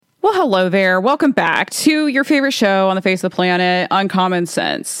Well, hello there. Welcome back to your favorite show on the face of the planet, Uncommon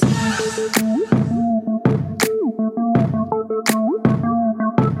Sense.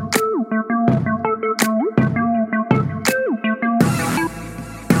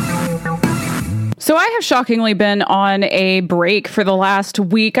 So I have shockingly been on a break for the last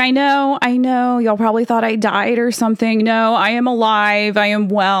week. I know. Y'all probably thought I died or something. No, I am alive. I am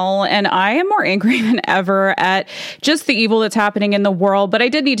well. And I am more angry than ever at just the evil that's happening in the world. But I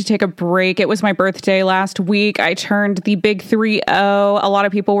did need to take a break. It was my birthday last week. I turned the big 30. A lot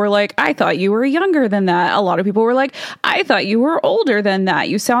of people were like, I thought you were younger than that. A lot of people were like, I thought you were older than that.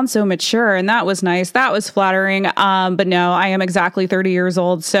 You sound so mature. And that was nice. That was flattering. But no, I am exactly 30 years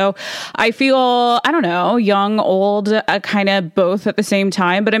old. So I feel, I don't know, young, old, kind of both at the same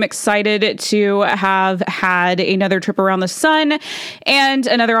time, but I'm excited to have had another trip around the sun and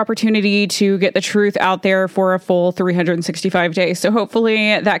another opportunity to get the truth out there for a full 365 days. So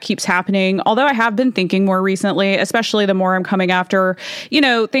hopefully that keeps happening. Although I have been thinking more recently, especially the more I'm coming after,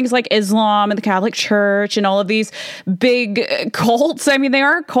 things like Islam and the Catholic Church and all of these big cults. I mean, they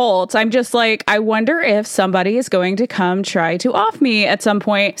are cults. I'm just like, I wonder if somebody is going to come try to off me at some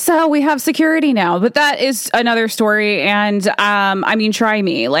point. So we have security now. But that is another story. And try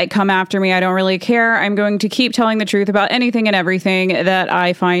me, come after me. I don't really care. I'm going to keep telling the truth about anything and everything that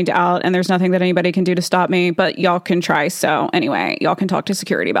I find out. And there's nothing that anybody can do to stop me, but y'all can try. So anyway, y'all can talk to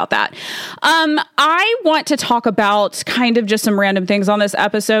security about that. I want to talk about kind of just some random things on this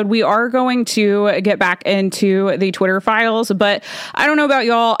episode. We are going to get back into the Twitter files, but I don't know about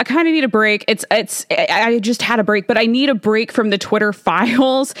y'all. I kind of need a break. I just had a break, but I need a break from the Twitter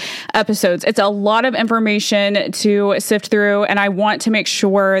files episodes. It's a lot of information to sift through, and I want to make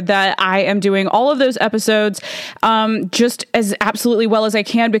sure that I am doing all of those episodes just as absolutely well as I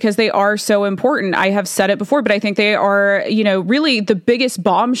can, because they are so important. I have said it before, but I think they are, really the biggest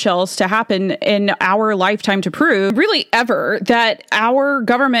bombshells to happen in our lifetime to prove, really ever, that our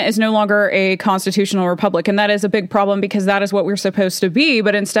government is no longer a constitutional republic. And that is a big problem, because that is what we're supposed to be.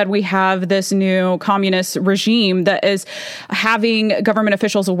 But instead we have this new communist regime that is having government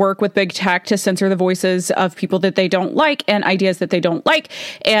officials work with big tech to censor the voices of people that they don't like and ideas that they don't like.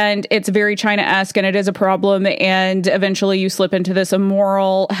 And it's very China-esque, and it is a problem. And eventually you slip into this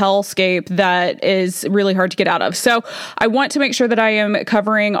immoral hellscape that is really hard to get out of. So I want to make sure that I am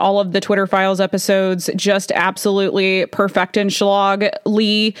covering all of the Twitter Files episodes just absolutely perfect and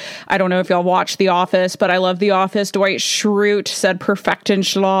schlog-ly. I don't know if y'all watch The Office, but I love The Office. Dwight Schrute said perfect and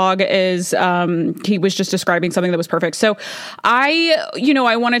schlag is, he was just describing something that was perfect. So I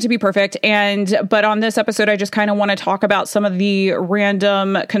want it to be perfect. But on this episode, I just kind of want to talk about some of the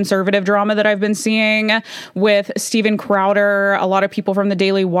random conservative drama that I've been seeing with Steven Crowder. A lot of people from the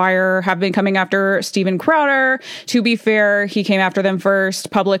Daily Wire have been coming after Steven Crowder. To be fair, he came after them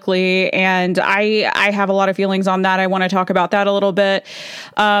first publicly, and I have a lot of feelings on that. I want to talk about that a little bit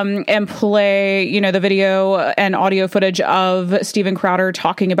and play, the video and audio footage of Steven Crowder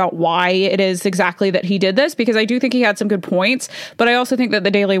talking about why it is exactly that he did this, because I do think he had some good points, but I also think that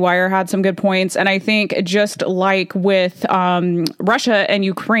the Daily Wire had some good points. And I think just like with Russia and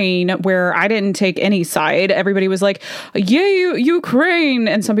Ukraine, where I didn't take any side, everybody was like, yay, Ukraine.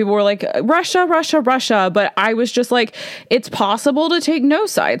 And some people were like, Russia. But I was just like, it's possible to take no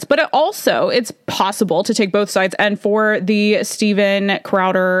sides, but it's possible to take both sides. And for the Steven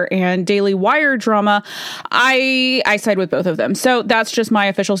Crowder and Daily Wire drama, I side with both of them. So that's just my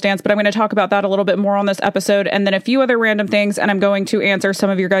official stance, but I'm going to talk about that a little bit more on this episode, and then a few other random things. And I'm going to answer some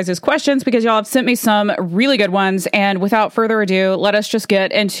of your guys' questions, because y'all have sent me some really good ones. And without further ado, let us just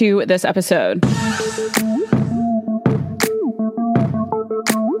get into this episode.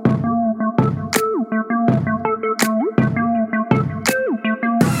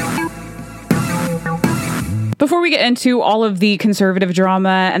 Before we get into all of the conservative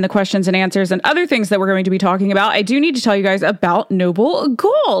drama and the questions and answers and other things that we're going to be talking about, I do need to tell you guys about Noble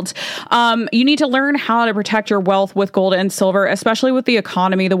Gold. You need to learn how to protect your wealth with gold and silver, especially with the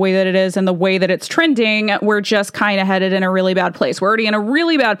economy the way that it is and the way that it's trending. We're just kind of headed in a really bad place. We're already in a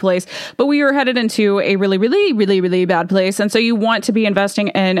really bad place, but we are headed into a really, really, really, really bad place. And so you want to be investing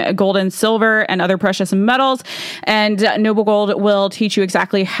in gold and silver and other precious metals. And Noble Gold will teach you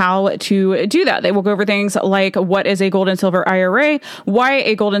exactly how to do that. They will go over things like like what is a gold and silver IRA, why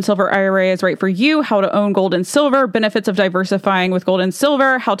a gold and silver IRA is right for you, how to own gold and silver, benefits of diversifying with gold and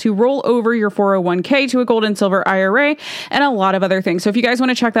silver, how to roll over your 401k to a gold and silver IRA, and a lot of other things. So if you guys want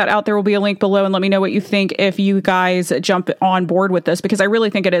to check that out, there will be a link below, and let me know what you think if you guys jump on board with this, because I really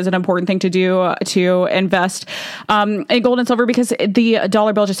think it is an important thing to do to invest in gold and silver, because the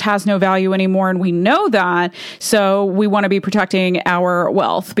dollar bill just has no value anymore, and we know that. So we want to be protecting our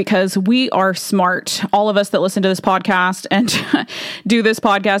wealth because we are smart. All of us that listen to this podcast and do this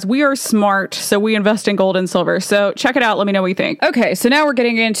podcast, we are smart. So we invest in gold and silver. So check it out. Let me know what you think. Okay, so now we're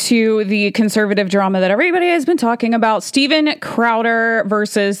getting into the conservative drama that everybody has been talking about. Steven Crowder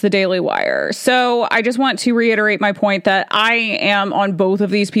versus the Daily Wire. So I just want to reiterate my point that I am on both of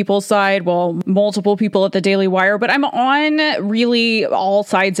these people's side. Well, multiple people at the Daily Wire, but I'm on really all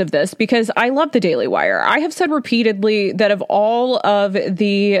sides of this because I love the Daily Wire. I have said repeatedly that of all of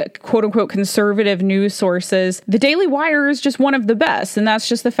the quote unquote conservative news sources, the Daily Wire is just one of the best. And that's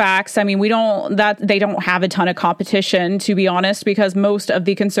just the facts. I mean, they don't have a ton of competition, to be honest, because most of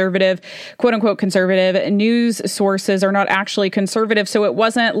the conservative, quote unquote conservative news sources are not actually conservative. So it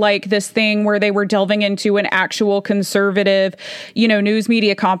wasn't like this thing where they were delving into an actual conservative, news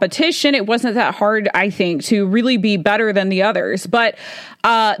media competition. It wasn't that hard, I think, to really be better than the others. But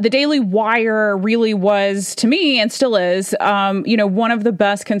the Daily Wire really was, to me, and still is, one of the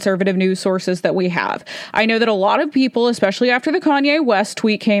best conservative news sources that we have. I know that a lot of people, especially after the Kanye West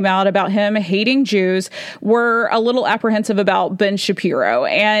tweet came out about him hating Jews, were a little apprehensive about Ben Shapiro.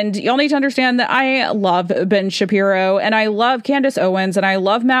 And y'all need to understand that I love Ben Shapiro, and I love Candace Owens, and I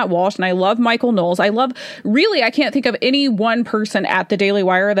love Matt Walsh, and I love Michael Knowles. I can't think of any one person at the Daily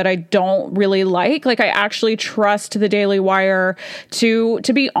Wire that I don't really like. Like, I actually trust the Daily Wire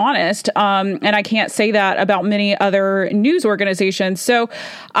to be honest. And I can't say that about many other news organizations. So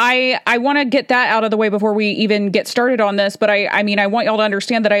I want to get that out of the way before we even get started on this. But I want y'all to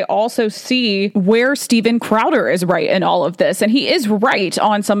understand that I also see where Steven Crowder is right in all of this. And he is right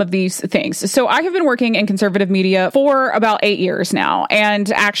on some of these things. So I have been working in conservative media for about 8 years now,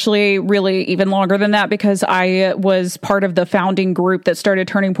 and actually really even longer than that, because I was part of the founding group that started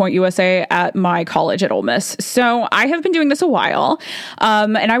Turning Point USA at my college at Ole Miss. So I have been doing this a while.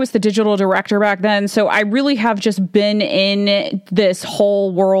 And I was the digital director back then. So I really have just been in this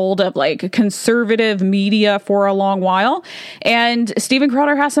whole world of like conservative media for a long while. And Steven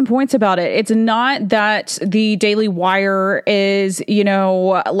Crowder has some points about it. It's not that the Daily Wire is,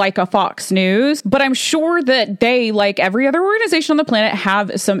 like a Fox News, but I'm sure that they, like every other organization on the planet,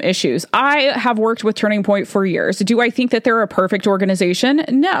 have some issues. I have worked with Turning Point for years. Do I think that they're a perfect organization?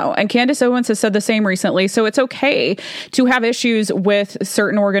 No. And Candace Owens has said the same recently. So it's okay to have issues with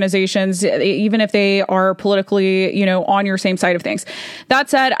certain organizations, even if they are politically, on your same side of things. That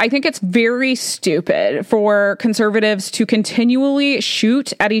said, I think it's very stupid for conservatives to continually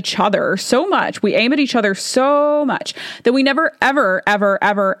shoot at each other so much. We aim at each other so much that we never, ever, ever,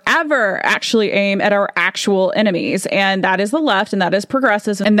 ever, ever actually aim at our actual enemies. And that is the left, and that is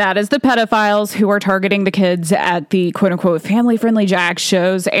progressives, and that is the pedophiles who are targeting the kids at the quote unquote family-friendly Jag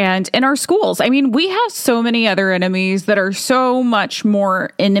shows and in our schools. I mean, we have so many other enemies that are so much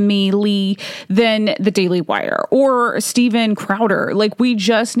more enemyly than the Daily Wire or Steven Crowder. Like, we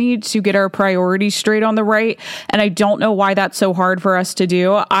just need to get our priorities straight on the right. And I don't know why that's so hard for us to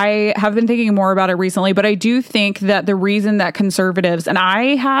do. I have been thinking more about it recently, but I do think that the reason that conservatives, and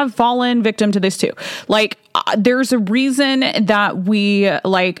I have fallen victim to this too, there's a reason that we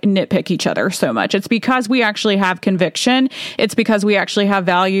nitpick each other so much. It's because we actually have conviction. It's because we actually have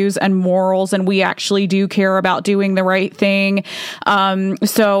values and morals, and we actually do care about doing the right thing.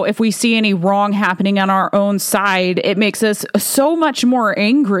 So if we see any wrong happening on our own side, it makes us so much more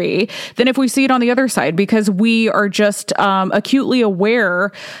angry than if we see it on the other side, because we are just acutely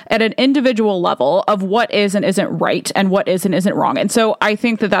aware at an individual level of what is and isn't right and what is and isn't wrong. And so I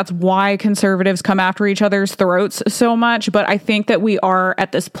think that that's why conservatives come after each other's throats so much. But I think that we are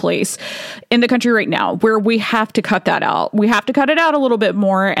at this place in the country right now where we have to cut that out. We have to cut it out a little bit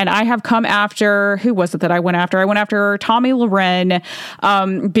more. And I have come after, who was it that I went after? I went after Tomi Lahren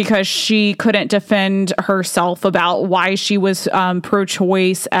because she couldn't defend herself about why she was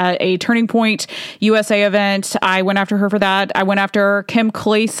pro-choice at a Turning Point USA event. I went after her for that. I went after Kim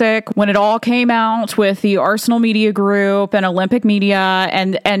Klacik when it all came out with the Arsenal Media Group and Olympic Media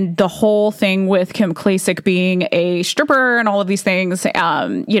and the whole thing with Kim Klacik Kasich being a stripper and all of these things,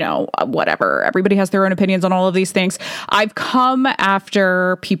 whatever. Everybody has their own opinions on all of these things. I've come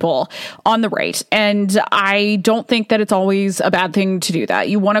after people on the right, and I don't think that it's always a bad thing to do that.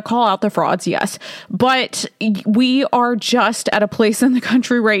 You want to call out the frauds, yes, but we are just at a place in the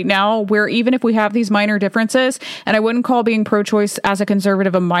country right now where even if we have these minor differences, and I wouldn't call being pro-choice as a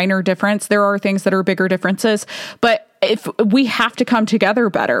conservative a minor difference, there are things that are bigger differences, but if we have to come together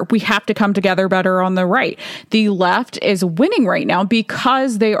better, we have to come together better on the right. The left is winning right now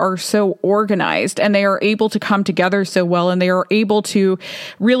because they are so organized and they are able to come together so well, and they are able to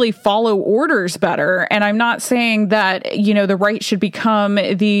really follow orders better. And I'm not saying that, the right should become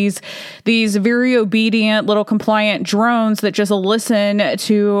these very obedient little compliant drones that just listen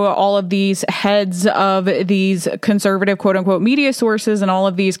to all of these heads of these conservative, quote unquote, media sources and all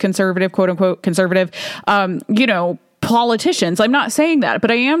of these conservative, quote unquote, conservative, politicians. I'm not saying that, but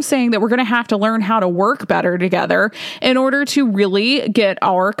I am saying that we're going to have to learn how to work better together in order to really get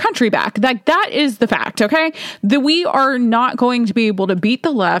our country back. That is the fact, okay? That we are not going to be able to beat the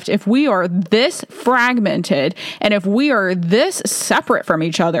left if we are this fragmented and if we are this separate from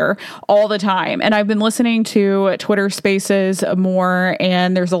each other all the time. And I've been listening to Twitter Spaces more,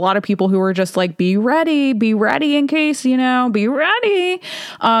 and there's a lot of people who are just like, be ready in case, be ready.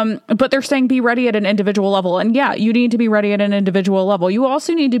 But they're saying be ready at an individual level. And yeah, you need to be ready at an individual level. You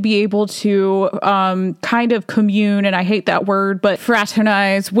also need to be able to kind of commune, and I hate that word, but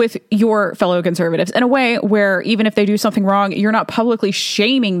fraternize with your fellow conservatives in a way where even if they do something wrong, you're not publicly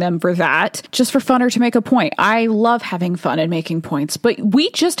shaming them for that, just for fun or to make a point. I love having fun and making points, but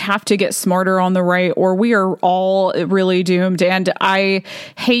we just have to get smarter on the right or we are all really doomed. And I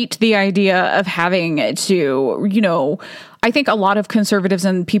hate the idea of having to, I think a lot of conservatives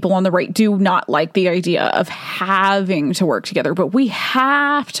and people on the right do not like the idea of having to work together, but we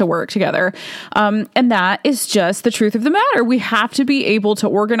have to work together. And that is just the truth of the matter. We have to be able to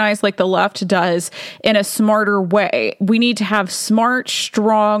organize like the left does in a smarter way. We need to have smart,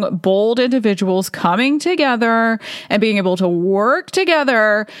 strong, bold individuals coming together and being able to work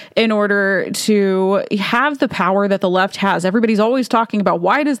together in order to have the power that the left has. Everybody's always talking about,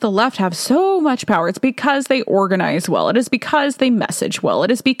 why does the left have so much power? It's because they organize well. It is because they message well.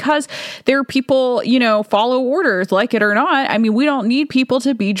 It is because their people, follow orders, like it or not. I mean, we don't need people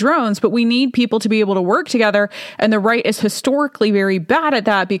to be drones, but we need people to be able to work together. And the right is historically very bad at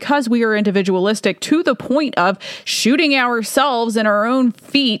that because we are individualistic to the point of shooting ourselves in our own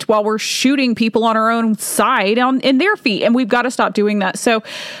feet while we're shooting people on our own side in their feet. And we've got to stop doing that. So,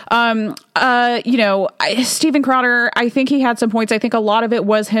 Steven Crowder, I think he had some points. I think a lot of it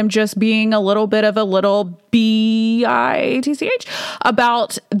was him just being a little bit of a little bitch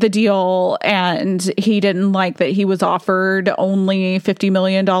about the deal, and he didn't like that he was offered only $50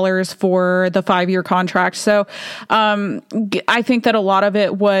 million for the 5-year contract. So I think that a lot of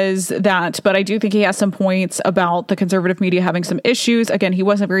it was that, but I do think he has some points about the conservative media having some issues. Again, he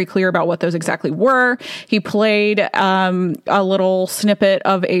wasn't very clear about what those exactly were. He played a little snippet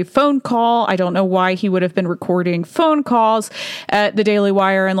of a phone call. I don't know why he would have been recording phone calls at the Daily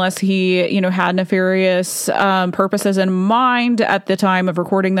Wire unless he, had nefarious purposes in mind at the time of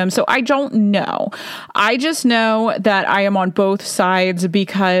recording them. So I don't know. I just know that I am on both sides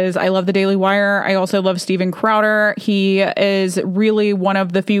because I love the Daily Wire. I also love Steven Crowder. He is really one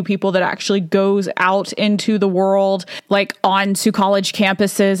of the few people that actually goes out into the world, like onto college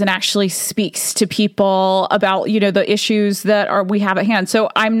campuses, and actually speaks to people about, the issues that we have at hand. So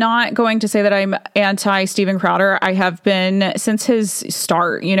I'm not going to say that I'm anti Steven Crowder. I have been since his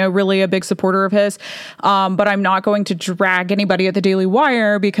start, really a big supporter of his. But I'm not going to drag anybody at the Daily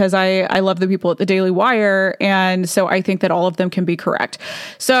Wire because I love the people at the Daily Wire. And so I think that all of them can be correct.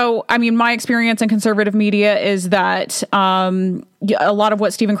 So, I mean, my experience in conservative media is that a lot of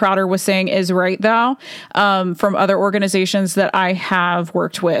what Steven Crowder was saying is right, though, from other organizations that I have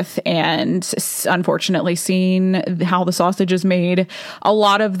worked with and unfortunately seen how the sausage is made. A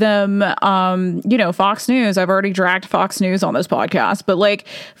lot of them, Fox News, I've already dragged Fox News on this podcast, but like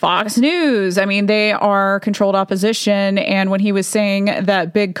Fox News, I mean, they are controlled opposition. And when he was saying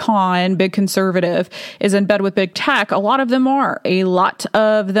that big conservative is in bed with big tech, a lot of them are. A lot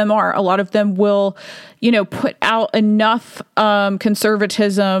of them will, put out enough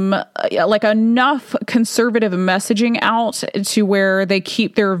conservatism, like enough conservative messaging out to where they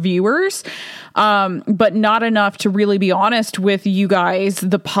keep their viewers. but not enough to really be honest with you guys,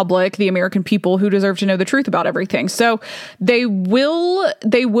 the public, the American people who deserve to know the truth about everything. So they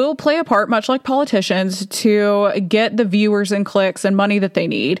will play a part, much like politicians, to get the viewers and clicks and money that they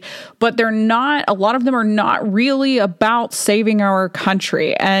need. But a lot of them are not really about saving our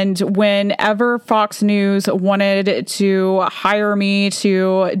country. And whenever Fox News wanted to hire me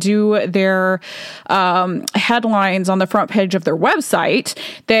to do their headlines on the front page of their website,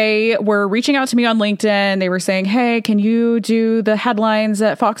 they were reaching out to me on LinkedIn. They were saying, hey, can you do the headlines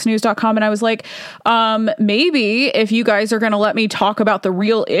at foxnews.com? And I was like, maybe if you guys are going to let me talk about the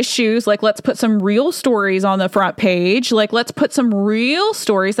real issues, like let's put some real stories on the front page. Like let's put some real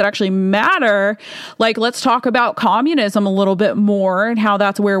stories that actually matter. Like let's talk about communism a little bit more and how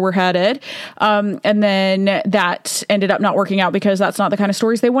that's where we're headed. And then that ended up not working out because that's not the kind of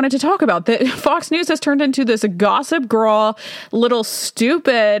stories they wanted to talk about. Fox News has turned into this gossip girl, little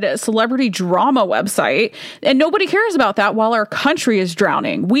stupid celebrity drama website, and nobody cares about that while our country is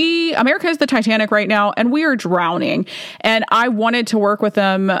drowning. America is the Titanic right now, and we are drowning. And I wanted to work with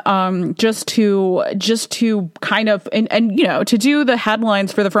them just to kind of and to do the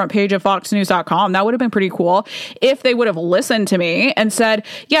headlines for the front page of foxnews.com. That would have been pretty cool if they would have listened to me and said,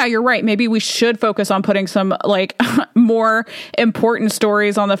 yeah, you're right. Maybe we should focus on putting some like more important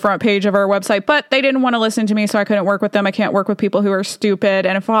stories on the front page of our website. But they didn't want to listen to me, so I couldn't work with them. I can't work with people who are stupid.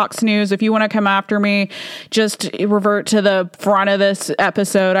 And Fox News, if you want to come after me, just revert to the front of this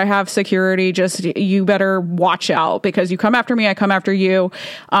episode. I have security. Just you better watch out, because you come after me, I come after you.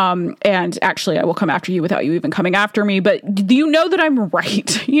 And actually, I will come after you without you even coming after me. But you know that I'm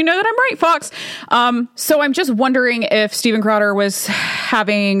right. You know that I'm right, Fox. So I'm just wondering if Steven Crowder was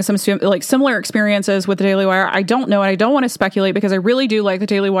having some like similar experiences with the Daily Wire. I don't know, and I don't want to speculate because I really do like the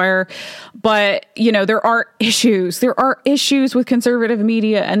Daily Wire. But, there are issues. There are issues with conservative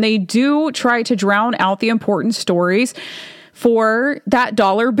media, and they do try to drown out the important stories for that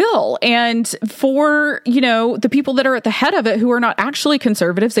dollar bill and for, the people that are at the head of it who are not actually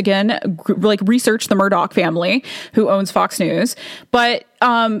conservatives. Again, like research the Murdoch family who owns Fox News. But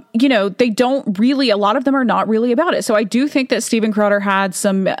they don't really, a lot of them are not really about it. So I do think that Steven Crowder had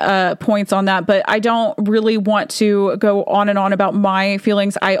some points on that, but I don't really want to go on and on about my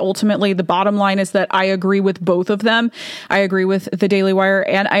feelings. The bottom line is that I agree with both of them. I agree with the Daily Wire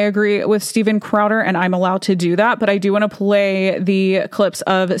and I agree with Steven Crowder, and I'm allowed to do that. But I do want to play the clips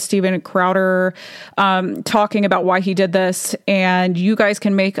of Steven Crowder talking about why he did this, and you guys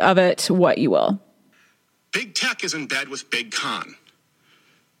can make of it what you will. Big tech is in bed with Big Con.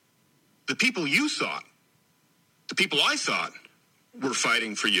 The people you thought, the people I thought were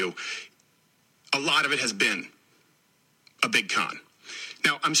fighting for you, a lot of it has been a big con.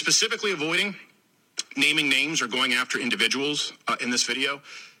 Now, I'm specifically avoiding naming names or going after individuals in this video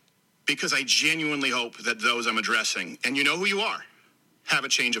because I genuinely hope that those I'm addressing, and you know who you are, have a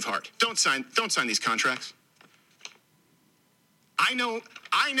change of heart. Don't sign these contracts. I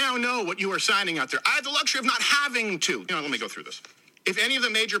now know what you are signing out there. I have the luxury of not having to. Let me go through this. If any of the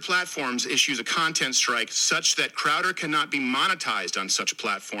major platforms issues a content strike such that Crowder cannot be monetized on such a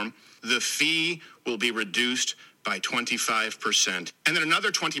platform, the fee will be reduced by 25%. And then another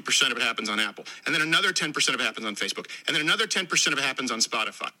 20% of it happens on Apple. And then another 10% of it happens on Facebook. And then another 10% of it happens on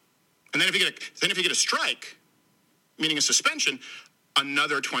Spotify. And then if you get a strike, meaning a suspension,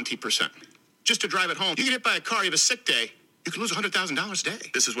 another 20%. Just to drive it home, you get hit by a car, you have a sick day, you could lose $100,000 a day.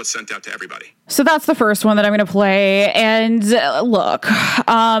 This is what's sent out to everybody. So that's the first one that I'm going to play. And look,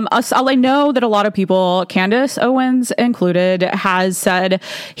 I know that a lot of people, Candace Owens included, has said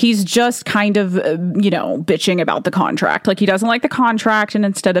he's just kind of, bitching about the contract. Like he doesn't like the contract. And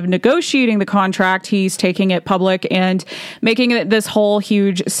instead of negotiating the contract, he's taking it public and making it this whole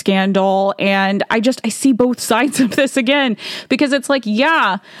huge scandal. And I see both sides of this again, because it's like,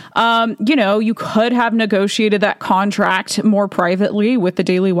 you could have negotiated that contract more privately with the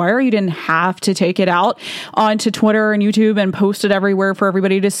Daily Wire. You didn't have to take it out onto Twitter and YouTube and post it everywhere for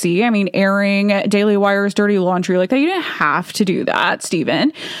everybody to see. I mean, airing Daily Wire's dirty laundry like that, you didn't have to do that,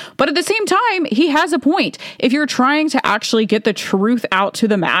 Stephen. But at the same time, he has a point. If you're trying to actually get the truth out to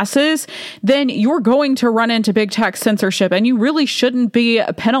the masses, then you're going to run into big tech censorship, and you really shouldn't be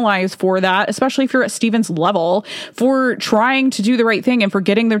penalized for that, especially if you're at Stephen's level, for trying to do the right thing and for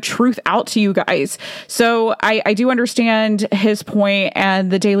getting the truth out to you guys. So I do understand understand his point,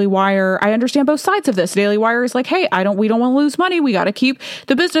 and the Daily Wire, I understand both sides of this. Daily Wire is like, hey, we don't want to lose money. We got to keep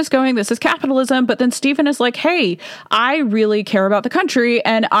the business going. This is capitalism. But then Stephen is like, hey, I really care about the country,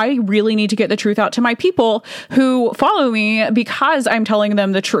 and I really need to get the truth out to my people who follow me because I'm telling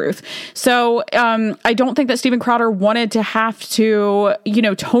them the truth. So I don't think that Steven Crowder wanted to have to,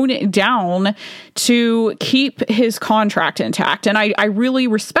 tone it down to keep his contract intact. And I really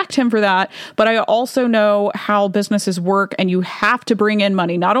respect him for that. But I also know how businesses work, and you have to bring in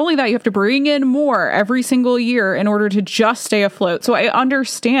money. Not only that, you have to bring in more every single year in order to just stay afloat. So I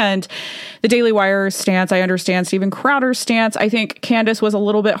understand the Daily Wire's stance. I understand Steven Crowder's stance. I think Candace was a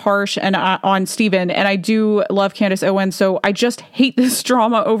little bit harsh and on Steven, and I do love Candace Owens. So I just hate this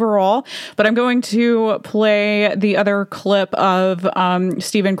drama overall. But I'm going to play the other clip of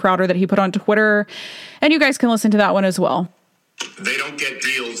Steven Crowder that he put on Twitter, and you guys can listen to that one as well. They don't get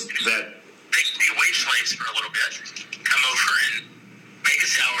deals that they can be wage slaves for a little bit, come over and make a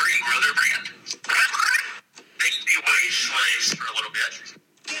salary and grow their brand. They can be wage slaves for a little bit.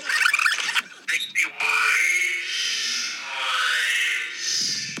 They can be wage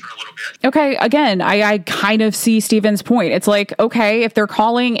slaves for a little bit. Okay, again, I kind of see Steven's point. It's like, okay, if they're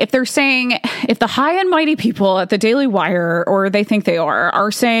saying, if the high and mighty people at the Daily Wire, or they think they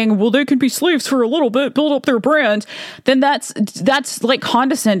are saying, well, they can be slaves for a little bit, build up their brand, then that's like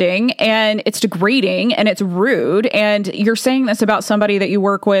condescending, and it's degrading, and it's rude. And you're saying this about somebody that you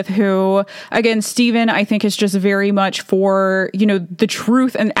work with who, again, Steven, I think is just very much for, the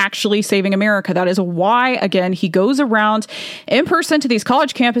truth and actually saving America. That is why, again, he goes around in person to these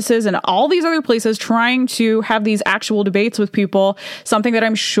college campuses and all these other places trying to have these actual debates with people, something that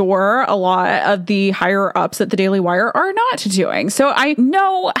I'm sure a lot of the higher ups at the Daily Wire are not doing. So I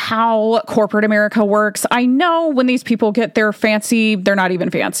know how corporate America works. I know when these people get their fancy, they're not even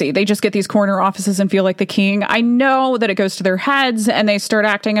fancy. They just get these corner offices and feel like the king. I know that it goes to their heads and they start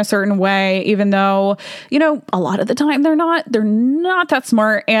acting a certain way, even though, a lot of the time they're not that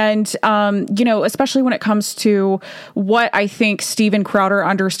smart. And, especially when it comes to what I think Steven Crowder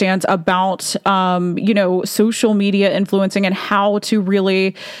understands about, social media influencing and how to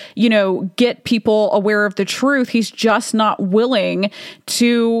really, get people aware of the truth. He's just not willing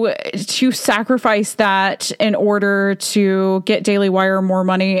to sacrifice that in order to get Daily Wire more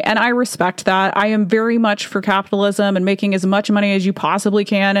money. And I respect that. I am very much for capitalism and making as much money as you possibly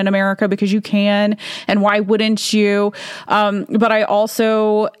can in America, because you can. And why wouldn't you? But I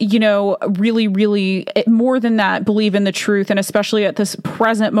also, really, really, more than that, believe in the truth. And especially at this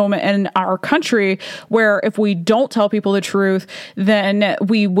present moment in our country, where if we don't tell people the truth, then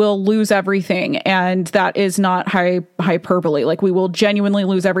we will lose everything. And that is not hyperbole. Like, we will genuinely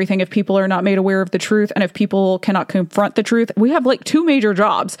lose everything if people are not made aware of the truth. And if people cannot confront the truth, we have like two major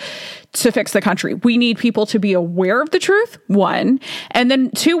jobs to fix the country. We need people to be aware of the truth, one. And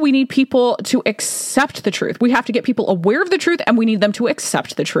then two, we need people to accept the truth. We have to get people aware of the truth, and we need them to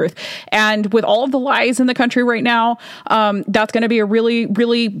accept the truth. And with all of the lies in the country right now, that's going to be a really,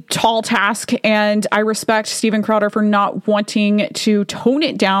 really tall task. And I respect Steven Crowder for not wanting to tone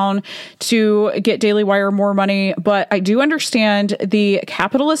it down to get Daily Wire more money. But I do understand the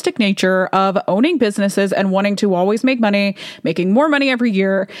capitalistic nature of owning businesses and wanting to always make money, making more money every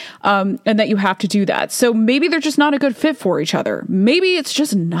year. And that you have to do that. So maybe they're just not a good fit for each other. Maybe it's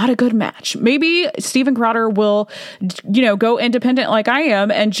just not a good match. Maybe Steven Crowder will, go independent like I am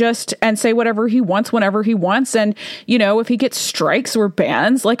and say whatever he wants whenever he wants. And, if he gets strikes or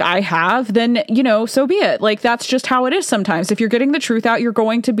bans like I have, then, so be it. Like, that's just how it is sometimes. If you're getting the truth out, you're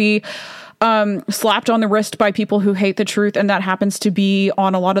going to be slapped on the wrist by people who hate the truth. And that happens to be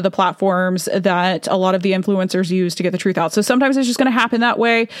on a lot of the platforms that a lot of the influencers use to get the truth out. So sometimes it's just going to happen that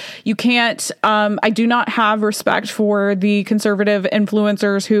way. You can't, I do not have respect for the conservative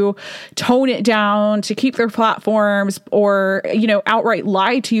influencers who tone it down to keep their platforms, or, outright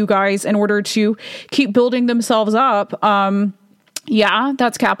lie to you guys in order to keep building themselves up. Yeah,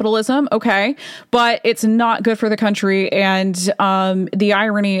 that's capitalism. Okay. But it's not good for the country. And the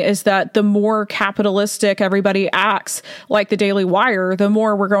irony is that the more capitalistic everybody acts like the Daily Wire, the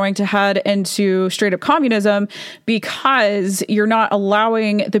more we're going to head into straight up communism, because you're not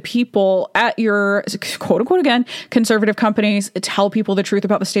allowing the people at your quote unquote, again, conservative companies tell people the truth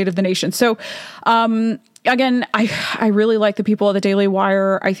about the state of the nation. So, again, I really like the people at the Daily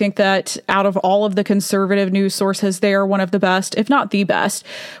Wire. I think that out of all of the conservative news sources, they are one of the best, if not the best,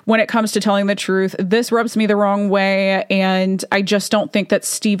 when it comes to telling the truth. This rubs me the wrong way, and I just don't think that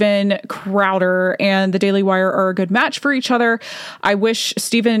Steven Crowder and the Daily Wire are a good match for each other. I wish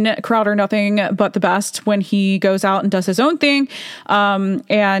Steven Crowder nothing but the best when he goes out and does his own thing.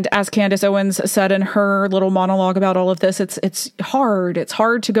 And as Candace Owens said in her little monologue about all of this, it's hard. It's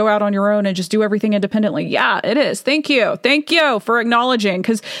hard to go out on your own and just do everything independently. Yeah, it is. Thank you. Thank you for acknowledging,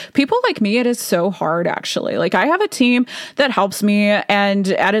 because people like me, it is so hard, actually. Like, I have a team that helps me and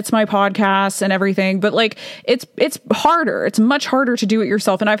edits my podcasts and everything, but like, it's harder. It's much harder to do it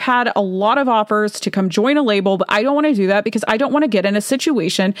yourself. And I've had a lot of offers to come join a label, but I don't want to do that because I don't want to get in a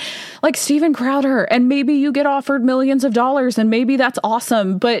situation like Steven Crowder. And maybe you get offered millions of dollars and maybe that's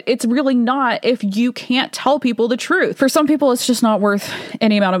awesome, but it's really not if you can't tell people the truth. For some people, it's just not worth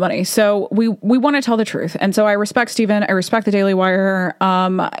any amount of money. So we want to tell the truth. And so I respect Steven. I respect the Daily Wire.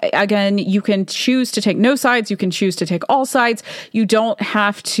 Again, you can choose to take no sides. You can choose to take all sides. You don't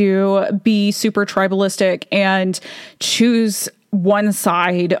have to be super tribalistic and choose one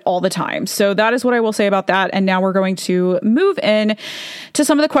side all the time. So that is what I will say about that. And now we're going to move in to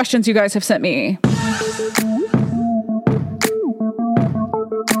some of the questions you guys have sent me.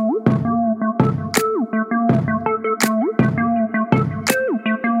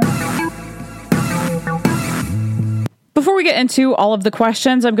 Before we get into all of the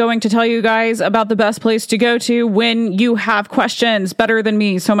questions, I'm going to tell you guys about the best place to go to when you have questions. Better than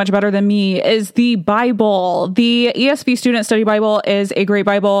me, so much better than me, is the Bible. The ESV Student Study Bible is a great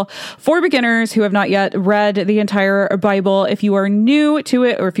Bible for beginners who have not yet read the entire Bible. If you are new to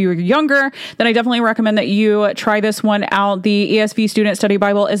it or if you're younger, then I definitely recommend that you try this one out. The ESV Student Study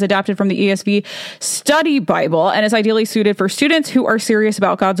Bible is adapted from the ESV Study Bible and is ideally suited for students who are serious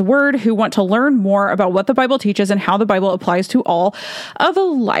about God's Word, who want to learn more about what the Bible teaches and how the Bible applies to all of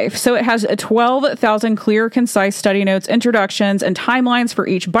life. So it has 12,000 clear, concise study notes, introductions, and timelines for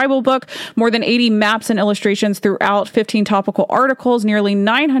each Bible book, more than 80 maps and illustrations throughout, 15 topical articles, nearly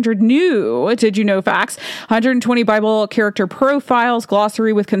 900 new did you know facts, 120 Bible character profiles,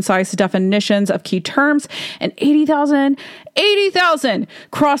 glossary with concise definitions of key terms, and 80,000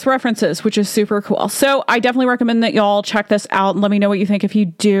 cross-references, which is super cool. So I definitely recommend that y'all check this out and let me know what you think if you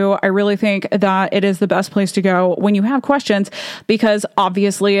do. I really think that it is the best place to go when you have questions, because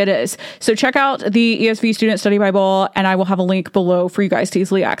obviously it is. So check out the ESV Student Study Bible, and I will have a link below for you guys to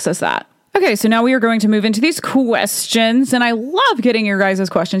easily access that. Okay, so now we are going to move into these questions, and I love getting your guys'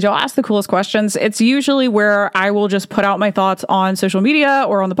 questions. Y'all ask the coolest questions. It's usually where I will just put out my thoughts on social media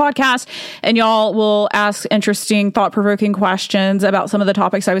or on the podcast, and y'all will ask interesting, thought-provoking questions about some of the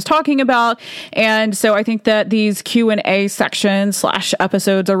topics I was talking about. And so I think that these Q&A sections /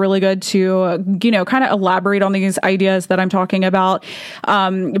 episodes are really good to, kind of elaborate on these ideas that I'm talking about,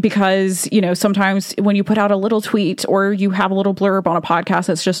 because, sometimes when you put out a little tweet or you have a little blurb on a podcast,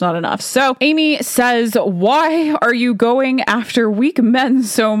 it's just not enough. So Amy says, why are you going after weak men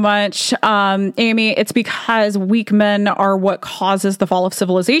so much? Amy, it's because weak men are what causes the fall of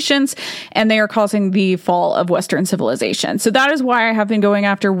civilizations, and they are causing the fall of Western civilization. So that is why I have been going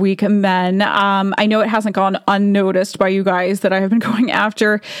after weak men. I know it hasn't gone unnoticed by you guys that I have been going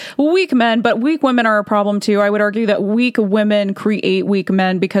after weak men, but weak women are a problem too. I would argue that weak women create weak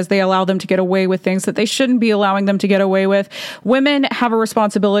men because they allow them to get away with things that they shouldn't be allowing them to get away with. Women have a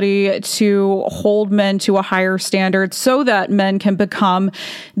responsibility to hold men to a higher standard so that men can become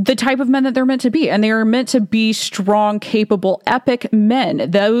the type of men that they're meant to be. And they are meant to be strong, capable, epic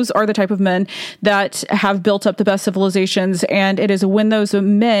men. Those are the type of men that have built up the best civilizations. And it is when those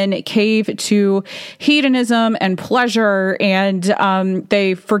men cave to hedonism and pleasure, and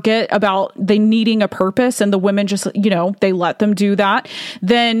they forget about they needing a purpose, and the women just, they let them do that,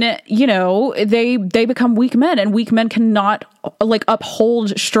 then, they become weak men, and weak men cannot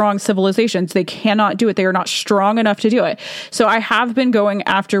uphold strong civilizations. They cannot do it. They are not strong enough to do it. So I have been going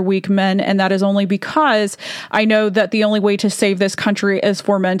after weak men, and that is only because I know that the only way to save this country is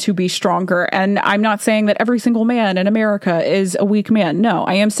for men to be stronger. And I'm not saying that every single man in America is a weak man. No,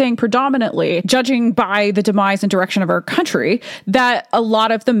 I am saying predominantly, judging by the demise and direction of our country, that a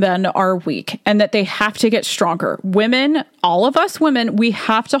lot of the men are weak and that they have to get stronger. Women, all of us women, we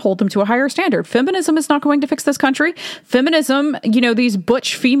have to hold them to a higher standard. Feminism is not going to fix this country. Feminism, these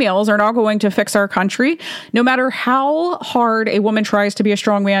butch females are not going to fix our country. No matter how hard a woman tries to be a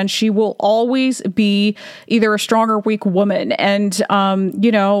strong man, she will always be either a strong or weak woman. And,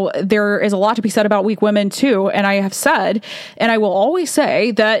 there is a lot to be said about weak women too. And I have said, and I will always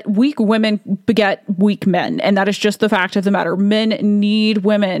say, that weak women beget weak men. And that is just the fact of the matter. Men need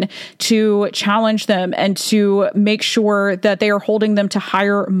women to challenge them and to make sure that they are holding them to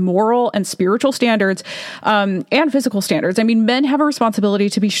higher moral and spiritual standards, and physical standards. I mean, men have a responsibility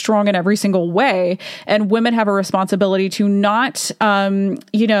to be strong in every single way, and women have a responsibility to not,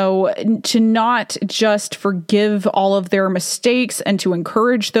 to not just forgive all of their mistakes and to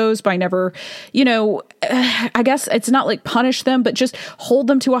encourage those by never, I guess it's not like punish them, but just hold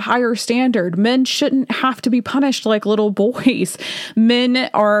them to a higher standard. Men shouldn't have to be punished like little boys. Men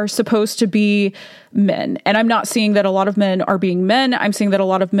are supposed to be men. And I'm not seeing that a lot of men are being men. I'm seeing that a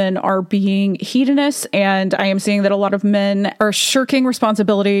lot of men are being hedonists. And I am seeing that a lot of men are shirking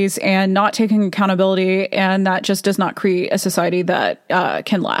responsibilities and not taking accountability. And that just does not create a society that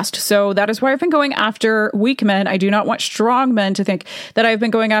can last. So that is why I've been going after weak men. I do not want strong men to think that I've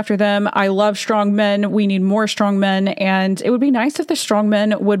been going after them. I love strong men. We need more strong men. And it would be nice if the strong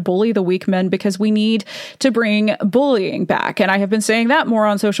men would bully the weak men, because we need to bring bullying back. And I have been saying that more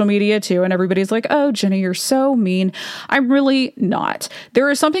on social media too. And everybody's like, oh, Jenny, you're so mean. I'm really not. There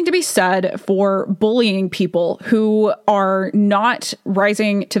is something to be said for bullying people who are not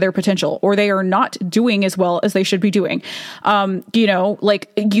rising to their potential, or they are not doing as well as they should be doing.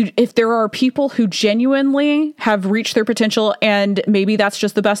 If there are people who genuinely have reached their potential and maybe that's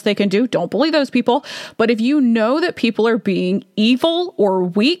just the best they can do, don't bully those people. But if you know that people are being evil or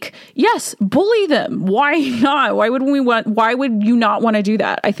weak, yes, bully them. Why not? Why would you not want to do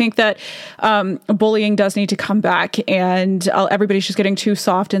that? I think that bullying does need to come back, and everybody's just getting too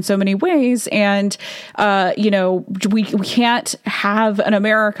soft in so many ways. And, we can't have an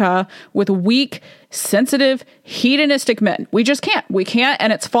America with weak, sensitive, hedonistic men. We just can't. We can't,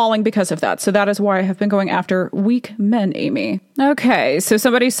 and it's falling because of that. So that is why I have been going after weak men, Amy. Okay, so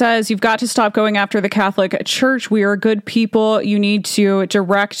somebody says, you've got to stop going after the Catholic Church. We are good people. You need to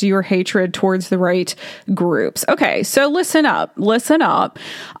direct your hatred towards the right groups. Okay, so listen up.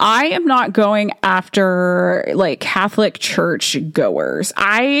 I am not going after Catholic Church goers.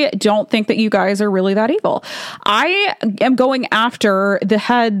 I don't think that you guys are really that evil. I am going after the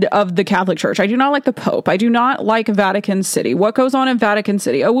head of the Catholic Church. I do not like the Pope. I do not like Vatican City. What goes on in Vatican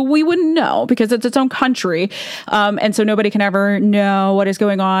City? Oh, well, we wouldn't know because it's its own country. And so nobody can ever know what is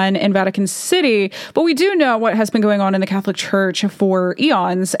going on in Vatican City. But we do know what has been going on in the Catholic Church for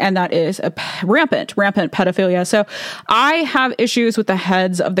eons, and that is a rampant pedophilia. So I have issues with the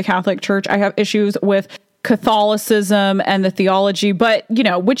heads of the Catholic Church. I have issues with Catholicism and the theology, but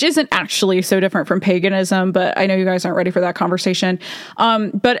which isn't actually so different from paganism, but I know you guys aren't ready for that conversation.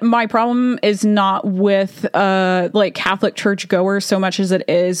 But my problem is not with Catholic church goers so much as it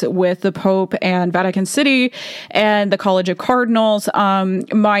is with the Pope and Vatican City and the College of Cardinals.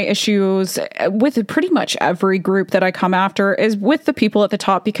 My issues with pretty much every group that I come after is with the people at the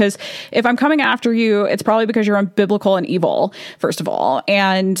top, because if I'm coming after you, it's probably because you're unbiblical and evil, first of all.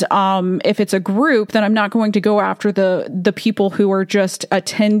 And if it's a group, then I'm not going to go after the people who are just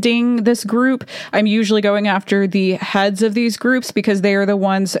attending this group. I'm usually going after the heads of these groups, because they are the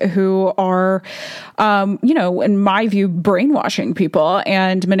ones who are, in my view, brainwashing people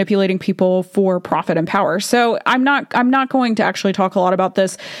and manipulating people for profit and power. So I'm not going to actually talk a lot about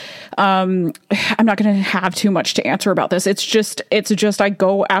this. I'm not going to have too much to answer about this. It's just I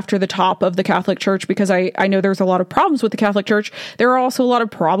go after the top of the Catholic Church because I know there's a lot of problems with the Catholic Church. There are also a lot of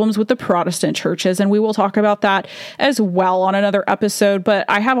problems with the Protestant churches, and we will talk about that as well on another episode. But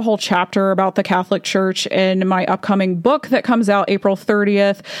I have a whole chapter about the Catholic Church in my upcoming book that comes out April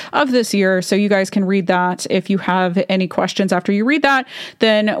 30th of this year. So you guys can read that. If you have any questions after you read that,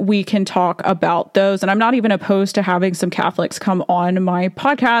 then we can talk about those. And I'm not even opposed to having some Catholics come on my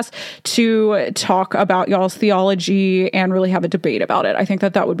podcast to talk about y'all's theology and really have a debate about it. I think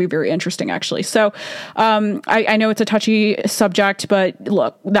that would be very interesting, actually. So I know it's a touchy subject, but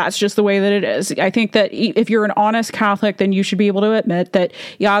look, that's just the way that it is. I think that if you're an honest Catholic, then you should be able to admit that,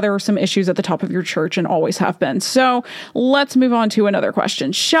 yeah, there are some issues at the top of your church and always have been. So let's move on to another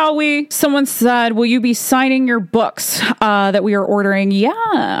question, shall we? Someone said, will you be signing your books that we are ordering? Yeah,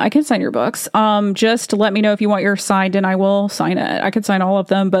 I can sign your books. Just let me know if you want yours signed and I will sign it. I could sign all of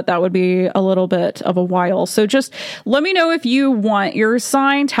them, but that would be a little bit of a while. So just let me know if you want yours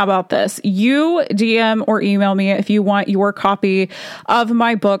signed. How about this? You DM or email me if you want your copy of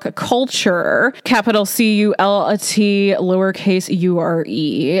my book, Culture, capital CULT lowercase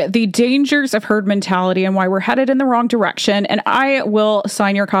URE. The dangers of herd mentality and why we're headed in the wrong direction. And I will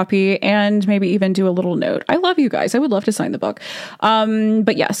sign your copy and maybe even do a little note. I love you guys. I would love to sign the book.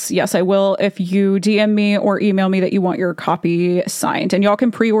 But yes, I will if you DM me or email me that you want your copy signed. And y'all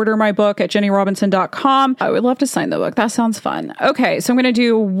can pre-order my book at jennyrobinson.com. I would love to sign the book. That sounds fun. Okay, so I'm going to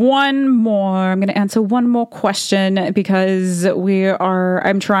do one more. I'm going to answer one more question because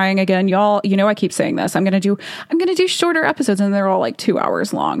I'm trying again. Y'all, I keep saying this. I'm going to do shorter episodes and they're all like 2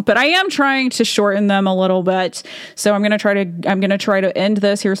 hours long, but I am trying to shorten them a little bit. So I'm going to try to end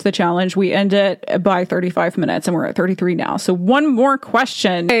this. Here's the challenge. We end it by 35 minutes and we're at 33 now. So one more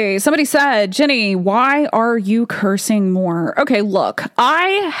question. Hey, somebody said, Jenny, why are you cursing more? Okay, look, I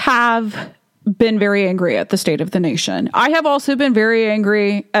have been very angry at the state of the nation. I have also been very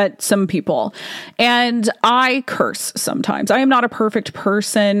angry at some people, and I curse sometimes. I am not a perfect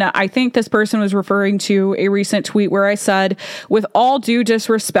person. I think this person was referring to a recent tweet where I said, with all due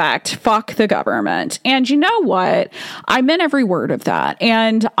disrespect, fuck the government. And you know what? I meant every word of that.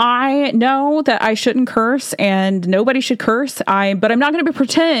 And I know that I shouldn't curse and nobody should curse. But I'm not going to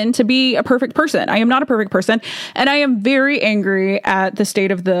pretend to be a perfect person. I am not a perfect person. And I am very angry at the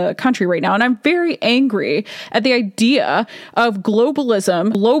state of the country right now. And I'm very angry at the idea of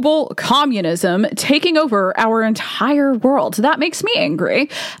globalism, global communism taking over our entire world. That makes me angry.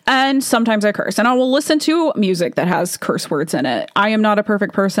 And sometimes I curse, and I will listen to music that has curse words in it. I am not a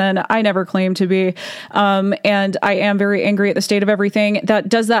perfect person. I never claim to be. And I am very angry at the state of everything.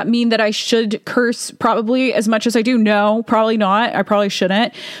 Does that mean that I should curse probably as much as I do? No, probably not. I probably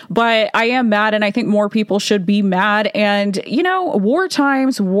shouldn't. But I am mad, and I think more people should be mad. And, war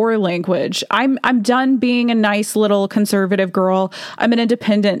times, war language. I'm done being a nice little conservative girl. I'm an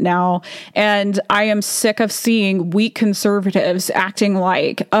independent now, and I am sick of seeing weak conservatives acting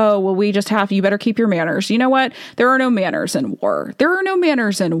like, oh, well, you better keep your manners. You know what? There are no manners in war.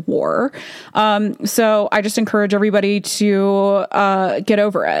 So I just encourage everybody to get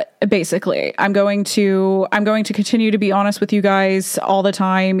over it. Basically, I'm going to continue to be honest with you guys all the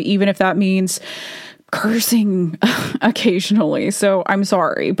time, even if that means cursing occasionally. So I'm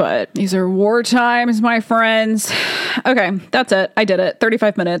sorry, but these are war times, my friends. Okay, that's it. I did it.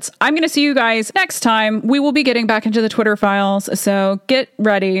 35 minutes. I'm going to see you guys next time. We will be getting back into the Twitter files. So get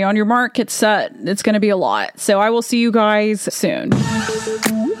ready. On your mark, get set. It's going to be a lot. So I will see you guys soon.